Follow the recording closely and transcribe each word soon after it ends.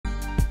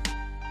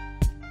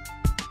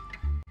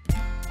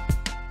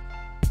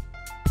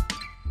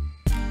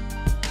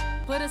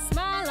put a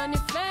smile on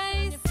your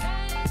face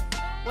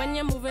when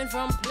you're moving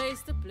from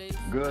place to place.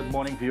 Good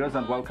morning, viewers,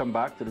 and welcome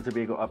back to the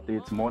Tobago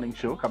Updates morning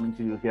show, coming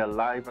to you here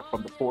live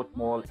from the Port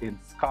Mall in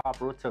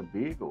Scarborough,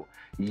 Tobago.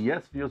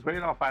 Yes, viewers, we're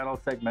in our final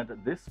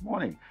segment this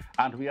morning,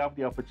 and we have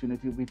the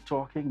opportunity. We're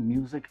talking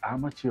music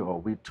amateur.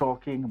 We're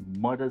talking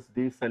Mother's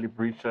Day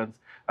celebrations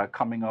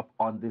coming up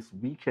on this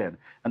weekend,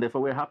 and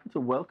therefore we're happy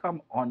to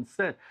welcome on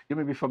set. You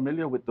may be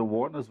familiar with the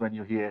Warners when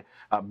you hear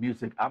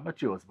music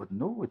amateurs, but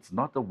no, it's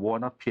not the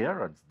Warner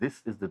parents.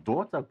 This is the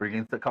daughter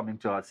coming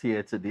to us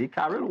here today.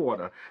 Caryll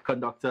Warner,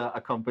 conductor,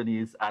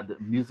 accompanies and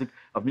music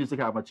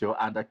amateur,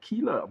 and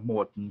Akilla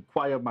Morton,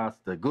 choir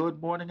master.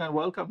 Good morning and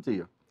welcome to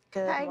you.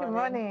 Good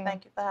morning.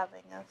 Thank you for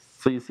having us.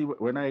 So you see,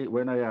 when I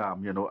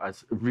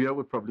as Ria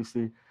would probably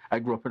say, I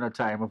grew up in a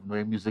time of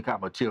knowing music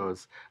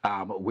amateurs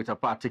with a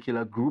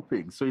particular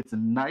grouping. So it's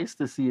nice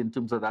to see in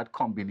terms of that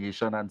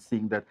combination and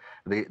seeing that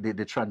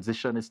the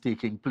transition is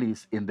taking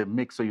place in the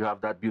mix. So you have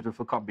that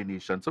beautiful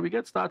combination. So we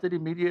get started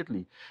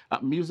immediately.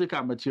 Music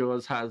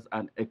amateurs has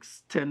an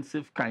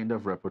extensive kind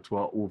of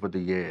repertoire over the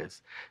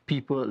years.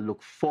 People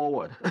look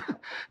forward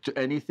to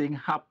anything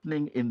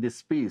happening in this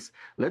space.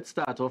 Let's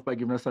start off by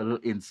giving us a little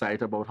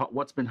insight about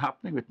what's been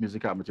happening with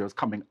music amateurs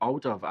coming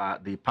out of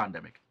the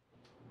pandemic.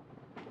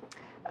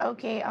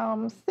 Okay,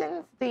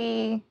 since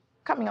the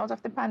coming out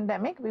of the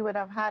pandemic, we would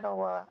have had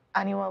our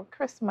annual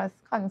Christmas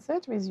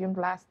concert resumed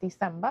last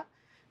December.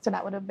 So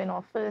that would have been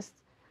our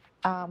first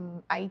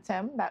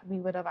item that we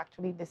would have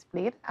actually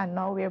displayed. And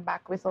now we're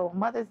back with our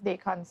Mother's Day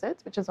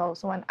concert, which is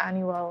also an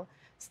annual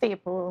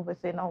staple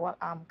within our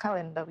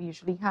calendar. We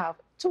usually have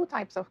two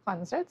types of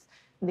concerts,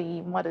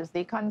 the Mother's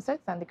Day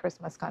concerts and the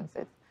Christmas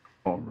concerts.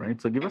 All right,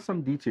 so give us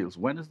some details.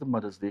 When is the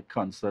Mother's Day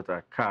concert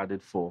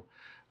carded for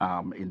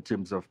in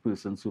terms of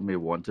persons who may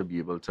want to be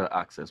able to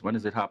access? When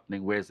is it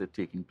happening? Where is it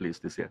taking place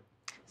this year?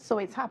 So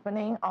it's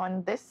happening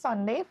on this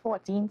Sunday,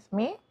 14th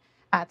May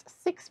at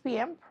 6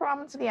 p.m.,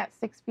 promptly at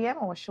 6 p.m.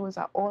 Our shows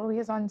are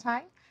always on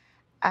time.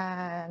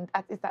 And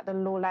it's at the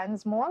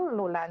Lowlands Mall,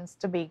 Lowlands,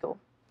 Tobago.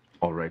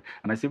 All right.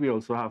 And I see we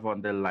also have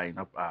on the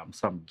lineup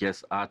some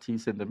guest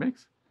artists in the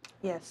mix.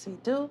 Yes, we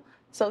do.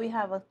 So we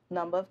have a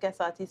number of guest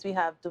artists. We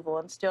have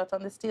Devon Stewart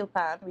on the steel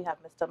pan. We have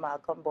Mr.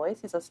 Malcolm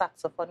Boyce. He's a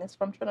saxophonist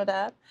from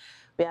Trinidad.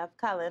 We have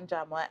Callan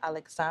Jamoy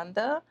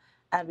Alexander.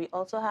 And we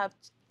also have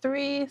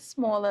three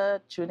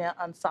smaller junior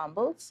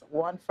ensembles.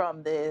 One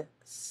from the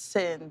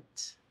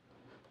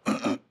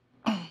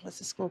what's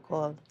the school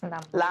called?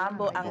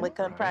 Lambo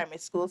Anglican Primary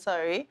School,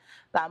 sorry.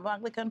 Lambo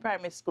Anglican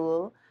Primary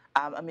School.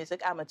 A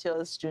music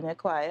amateurs junior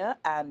choir,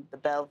 and the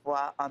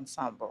Belvoir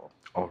Ensemble.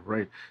 All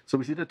right. So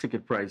we see the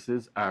ticket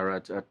prices are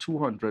at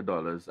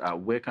 $200.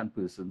 Where can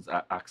persons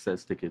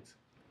access tickets?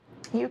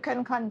 You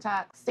can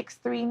contact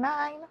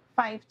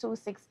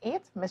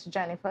 639-5268, Miss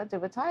Jennifer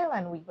Duvertile,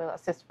 and we will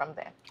assist from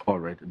there. All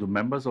right. Do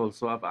members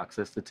also have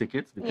access to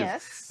tickets? Because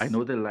yes. I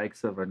know the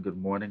likes of, and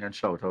good morning and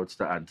shout outs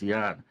to Auntie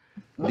Anne.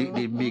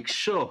 They make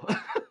sure.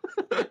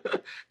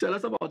 Tell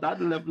us about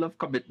that level of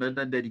commitment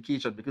and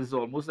dedication, because it's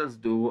almost as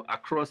though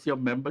across your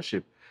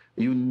membership,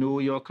 you know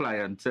your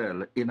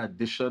clientele in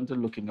addition to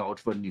looking out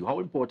for new. How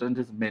important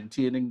is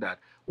maintaining that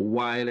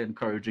while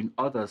encouraging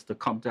others to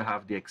come to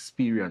have the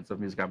experience of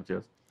music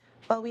amateurs?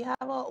 Well, we have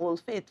our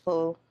old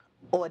faithful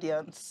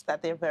audience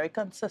that they're very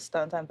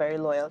consistent and very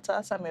loyal to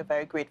us, and we're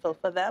very grateful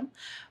for them.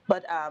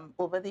 But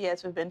over the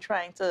years, we've been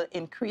trying to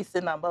increase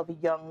the number of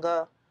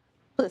younger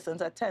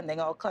persons attending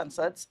our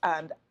concerts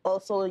and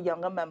also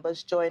younger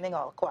members joining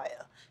our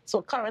choir.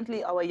 So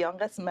currently our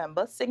youngest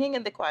member singing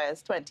in the choir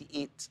is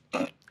 28.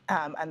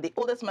 And the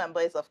oldest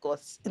member is, of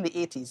course, in the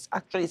 80s.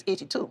 Actually, it's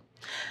 82.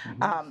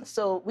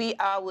 So we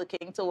are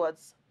working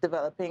towards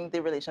developing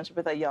the relationship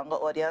with a younger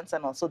audience,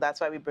 and also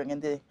that's why we bring in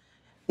the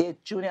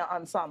junior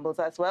ensembles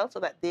as well, so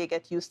that they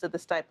get used to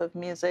this type of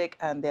music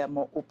and they're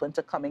more open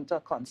to coming to a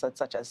concert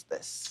such as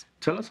this.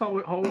 Tell us how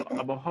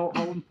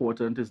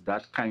important is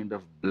that kind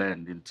of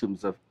blend in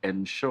terms of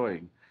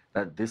ensuring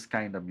that this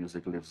kind of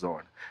music lives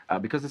on?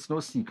 Because it's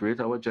no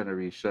secret, our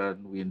generation,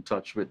 we're in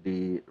touch with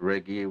the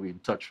reggae, we're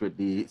in touch with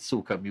the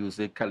soca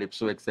music,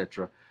 calypso,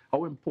 etc.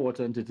 How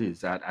important it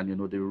is, and you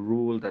know, the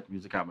role that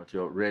music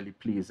amateur really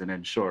plays in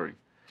ensuring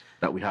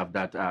that we have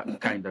that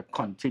kind of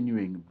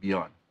continuing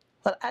beyond.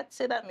 Well, I'd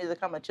say that Music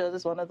Amateurs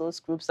is one of those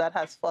groups that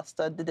has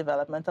fostered the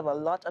development of a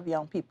lot of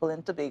young people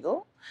in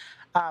Tobago.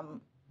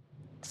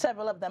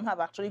 Several of them have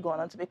actually gone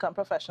on to become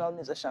professional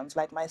musicians,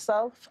 like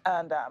myself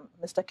and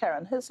Mr.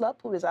 Karen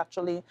Hislop, who is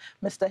actually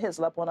Mr.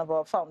 Hislop, one of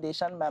our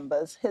foundation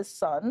members, his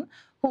son,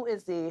 who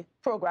is the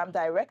program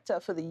director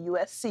for the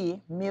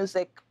USC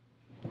Music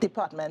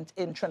Department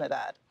in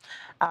Trinidad.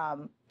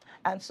 And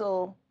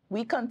so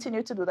we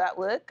continue to do that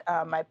work.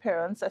 My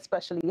parents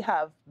especially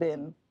have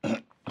been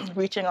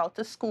reaching out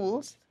to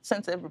schools.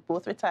 Since they've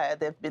both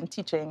retired, they've been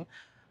teaching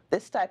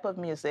this type of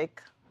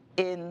music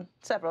in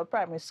several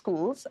primary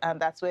schools, and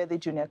that's where the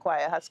junior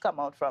choir has come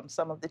out from.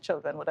 Some of the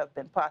children would have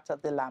been part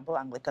of the Lambo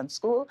Anglican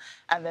School,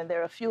 and then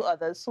there are a few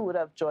others who would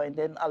have joined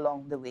in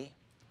along the way.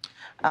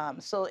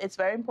 So it's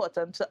very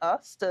important to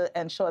us to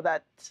ensure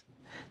that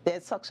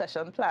there's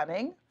succession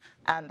planning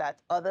and that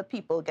other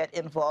people get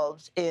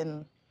involved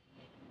in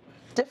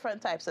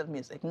different types of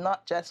music,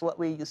 not just what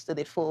we're used to,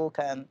 the folk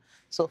and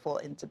so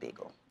forth in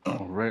Tobago.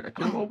 All right.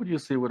 Akilla, what would you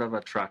say would have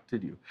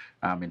attracted you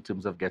in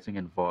terms of getting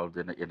involved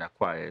in a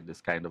choir in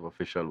this kind of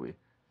official way?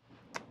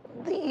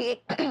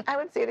 I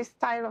would say the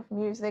style of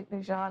music,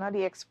 the genre,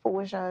 the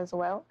exposure as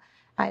well.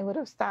 I would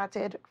have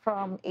started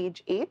from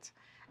age 8,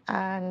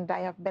 and I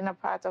have been a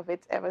part of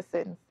it ever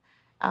since.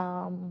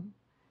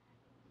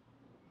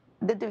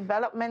 The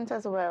development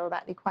as well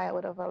that the choir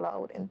would have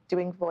allowed in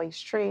doing voice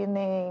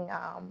training,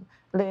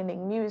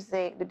 learning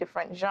music, the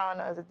different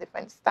genres, the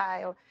different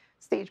style,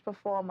 stage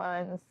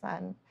performance,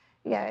 and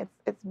yeah,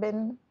 it's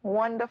been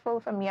wonderful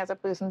for me as a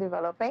person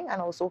developing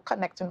and also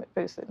connecting with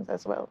persons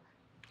as well.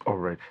 All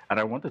right. And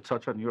I want to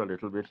touch on you a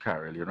little bit,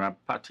 Caryll. You know, I'm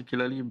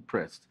particularly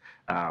impressed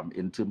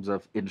in terms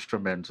of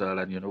instrumental,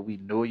 and, you know, we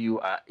know you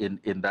are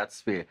in that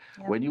sphere.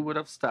 Yep. When you would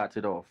have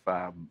started off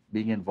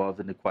being involved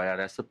in the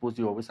choir, I suppose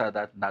you always had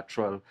that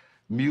natural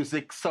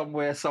music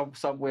somewhere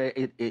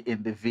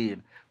in the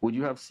vein. Would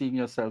you have seen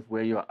yourself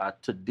where you're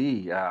at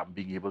today,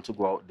 being able to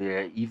go out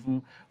there,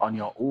 even on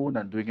your own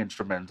and doing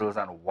instrumentals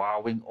and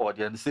wowing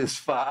audiences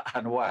far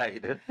and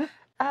wide?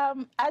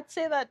 I'd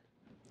say that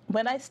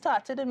when I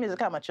started in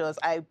music amateurs,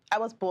 I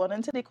was born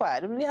into the choir. I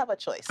didn't really have a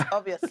choice,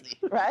 obviously,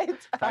 right?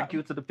 Thank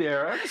you to the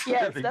parents.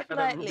 Yes,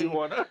 definitely.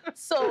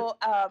 So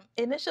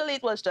initially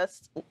it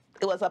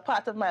was a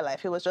part of my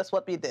life. It was just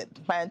what we did.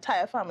 My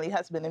entire family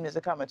has been in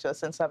music amateurs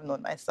since I've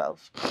known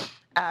myself.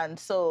 And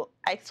so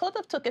I sort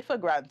of took it for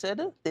granted,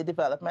 the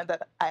development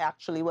that I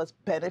actually was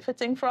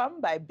benefiting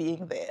from by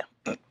being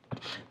there.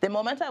 The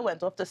moment I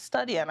went off to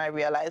study and I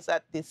realized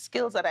that the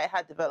skills that I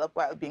had developed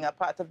while being a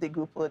part of the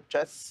group were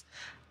just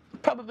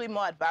probably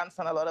more advanced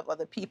than a lot of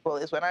other people,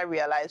 is when I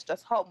realized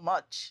just how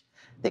much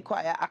the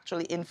choir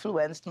actually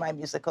influenced my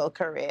musical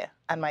career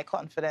and my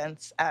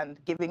confidence, and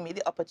giving me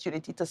the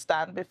opportunity to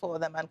stand before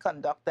them and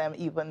conduct them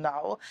even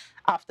now,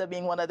 after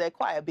being one of their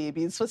choir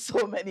babies for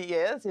so many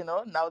years. You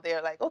know, now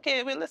they're like,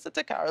 okay, we'll listen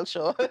to Caryll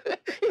show.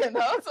 You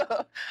know,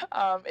 so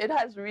it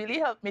has really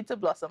helped me to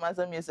blossom as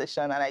a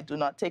musician, and I do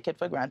not take it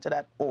for granted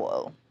at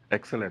all.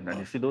 Excellent. And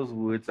you see those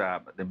words,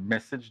 the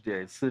message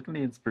there is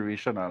certainly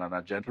inspirational and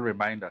a gentle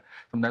reminder.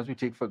 Sometimes we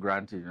take for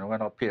granted, you know, when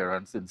our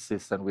parents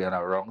insist and we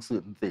are wrong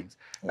certain things.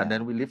 Yeah. And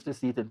then we live to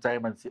see it in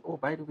time and say, oh,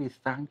 by the way,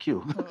 thank you.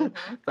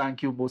 Mm-hmm.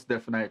 Thank you, most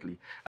definitely.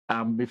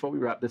 Before we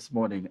wrap this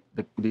morning,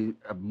 the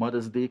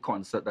Mother's Day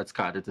concert that's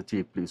scheduled to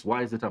take place,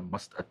 why is it a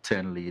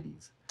must-attend,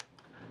 ladies?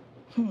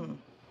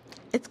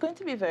 It's going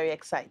to be very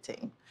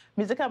exciting.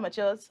 Music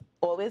Amateurs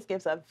always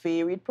gives a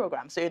varied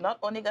program. So you're not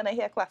only going to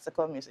hear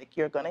classical music,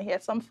 you're going to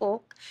hear some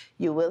folk,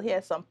 you will hear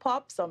some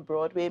pop, some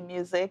Broadway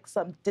music,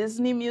 some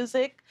Disney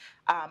music.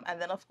 And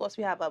then, of course,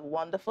 we have a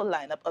wonderful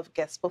lineup of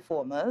guest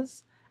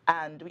performers.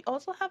 And we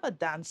also have a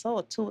dancer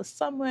or two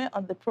somewhere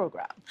on the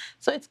program.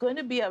 So it's going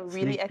to be a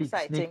really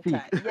exciting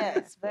time.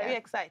 Yes, very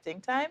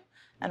exciting time.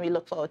 And we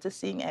look forward to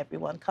seeing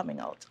everyone coming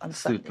out on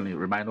Sunday. Certainly.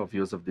 Remind our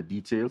viewers of the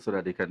details so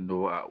that they can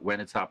know when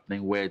it's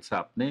happening, where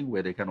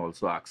they can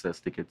also access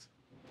tickets.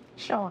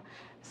 Sure.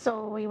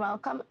 So we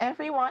welcome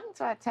everyone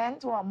to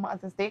attend to our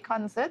Mother's Day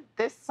concert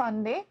this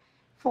Sunday,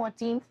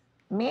 14th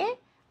May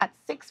at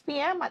 6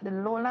 p.m. at the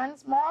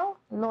Lowlands Mall,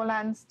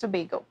 Lowlands,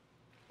 Tobago.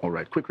 All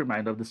right. Quick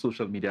reminder of the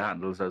social media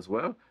handles as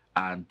well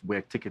and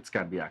where tickets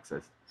can be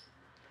accessed.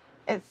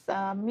 It's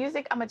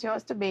Music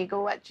Amateurs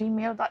Tobago at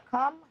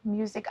gmail.com,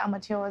 Music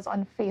Amateurs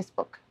on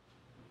Facebook.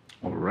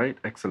 All right.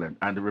 Excellent.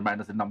 And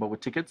remind us the number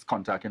with tickets,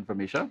 contact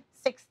information.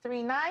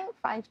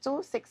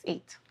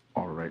 639-5268.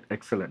 All right.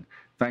 Excellent.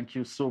 Thank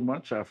you so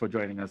much for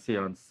joining us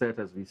here on set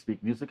as we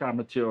speak. Music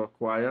Amateur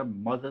Choir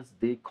Mother's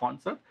Day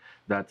concert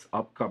that's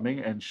upcoming.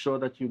 Ensure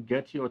that you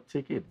get your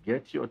ticket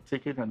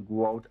and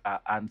go out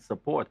and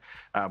support.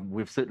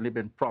 We've certainly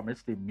been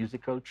promised a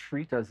musical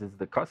treat, as is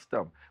the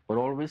custom, but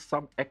always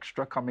some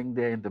extra coming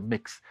there in the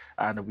mix.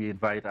 And we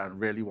invite and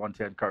really want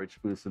to encourage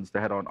persons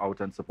to head on out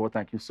and support.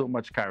 Thank you so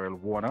much, Caryll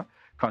Warner,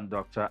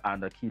 conductor,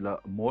 and Akilla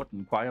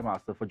Morton, choir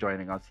master, for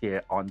joining us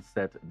here on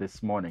set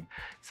this morning.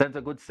 Sends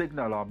a good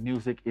signal. Our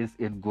music is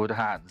in good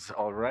hands.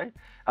 All right.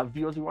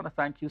 Viewers, we want to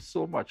thank you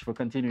so much for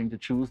continuing to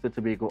choose the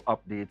Tobago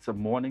Updates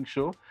morning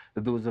show.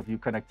 Those of you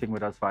connecting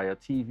with us via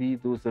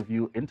TV, those of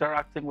you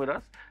interacting with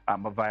us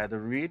via the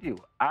radio,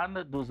 and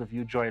those of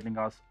you joining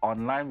us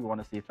online, we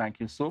want to say thank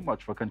you so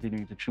much for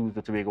continuing to choose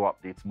the Tobago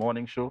Updates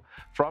morning show.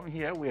 From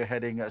here, we're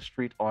heading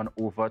straight on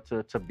over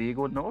to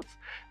Tobago Notes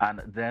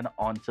and then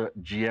on to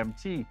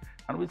GMT.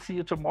 And we'll see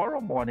you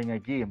tomorrow morning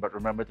again. But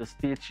remember to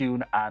stay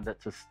tuned and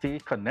to stay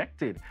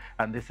connected.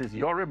 And this is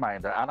your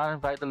reminder. And I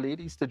invite the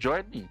ladies to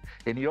join me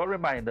in your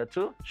reminder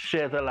to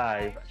share the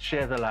live,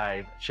 share the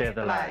live, share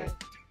the live.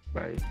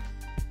 Bye.